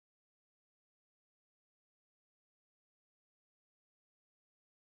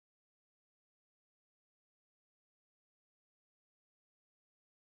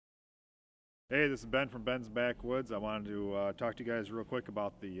Hey, this is Ben from Ben's Backwoods. I wanted to talk to you guys real quick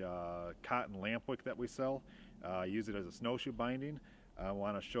about the cotton lamp wick that we sell. I use it as a snowshoe binding. I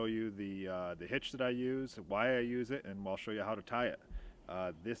want to show you the hitch that I use, why I use it, and I'll show you how to tie it.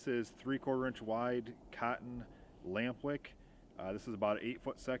 This is 3/4 inch wide cotton lamp wick. This is about an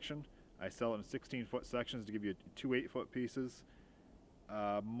 8-foot section. I sell it in 16-foot sections to give you 2 8-foot pieces.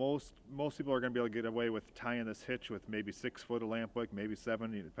 Most people are going to be able to get away with tying this hitch with maybe 6 foot of lamp wick, maybe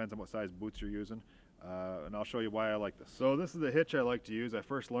 7. It depends on what size boots you're using. And I'll show you why I like this. So this is the hitch I like to use. I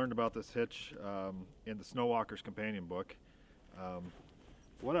first learned about this hitch in the Snow Walker's Companion book.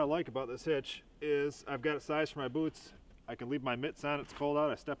 What I like about this hitch is I've got it sized for my boots. I can leave my mitts on, it's cold out.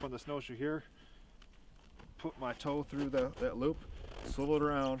 I step on the snowshoe here, put my toe through that loop, swivel it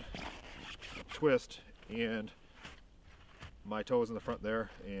around, twist, and my toe is in the front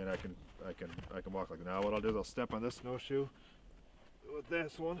there, and I can walk like that. Now what I'll do is I'll step on this snowshoe with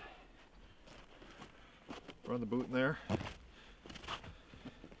this one, run the boot in there,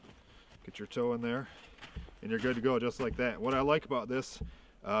 get your toe in there, and you're good to go just like that. What I like about this,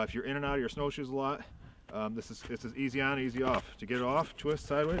 if you're in and out of your snowshoes a lot, this is easy on, easy off. To get it off, twist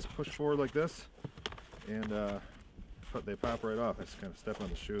sideways, push forward like this, and they pop right off. I just kind of step on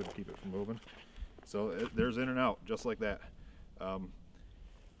the shoe to keep it from moving. So there's in and out just like that.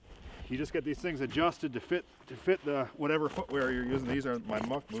 You just get these things adjusted to fit the whatever footwear you're using. These are my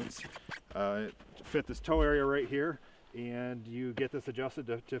muck boots. To fit this toe area right here, and you get this adjusted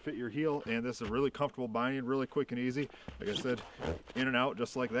to fit your heel. And this is a really comfortable binding, really quick and easy. Like I said, in and out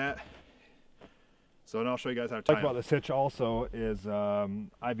just like that. So now I'll show you guys how to tie it. What I like about this hitch also is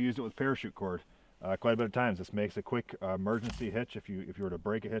I've used it with parachute cord quite a bit of times. This makes a quick emergency hitch if you were to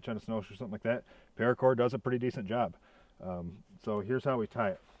break a hitch on a snowshoe or something like that. Paracord does a pretty decent job. So here's how we tie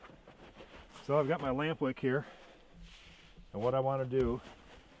it. So I've got my lamp wick here, and what I want to do,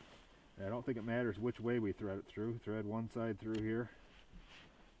 I don't think it matters which way we thread it through. Thread one side through here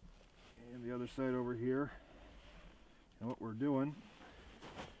and the other side over here. And what we're doing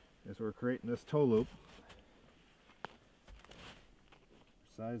is we're creating this toe loop.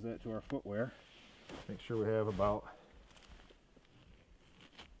 Size that to our footwear. Make sure we have about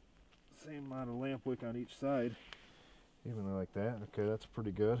the same amount of lamp wick on each side. Evenly like that. Okay, that's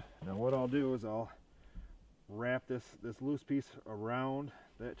pretty good. Now what I'll do is I'll wrap this loose piece around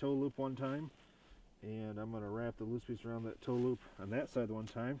that toe loop one time, and I'm going to wrap the loose piece around that toe loop on that side one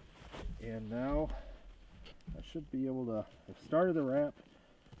time, and now I should be able to, I've started the wrap,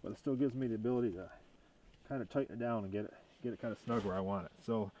 but it still gives me the ability to kind of tighten it down and get it kind of snug where I want it.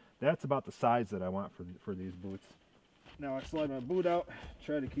 So that's about the size that I want for these boots. Now I slide my boot out,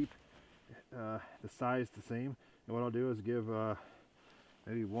 try to keep the size the same. And what I'll do is give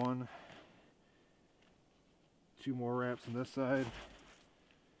maybe 1, 2 more wraps on this side.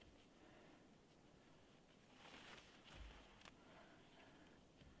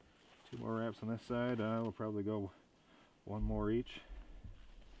 Two more wraps on this side. We'll probably go 1 more each.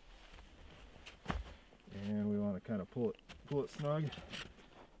 And we want to kind of pull it snug.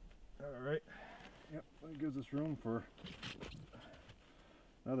 All right. Yep, that gives us room for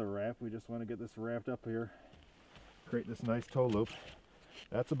another wrap. We just want to get this wrapped up here. Create this nice toe loop.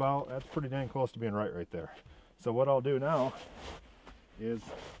 That's pretty dang close to being right there. So what I'll do now is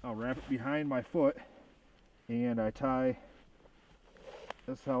I'll wrap it behind my foot, and I tie,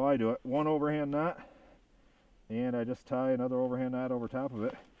 that's how I do it, 1 overhand knot, and I just tie another overhand knot over top of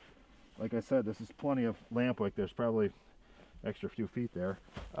it. Like I said, this is plenty of lamp wick. There's probably extra few feet there.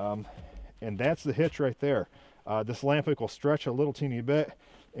 And that's the hitch right there. This lamp wick will stretch a little teeny bit,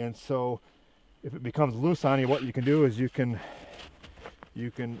 and so if it becomes loose on you, what you can do is you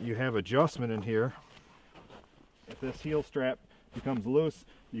have adjustment in here. If this heel strap becomes loose,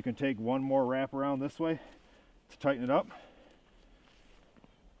 you can take 1 more wrap around this way to tighten it up.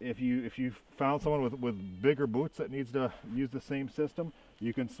 If you found someone with bigger boots that needs to use the same system,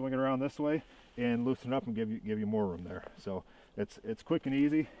 you can swing it around this way and loosen it up and give you more room there. So it's quick and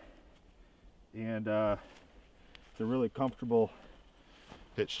easy, and it's a really comfortable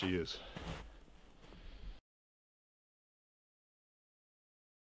hitch to use.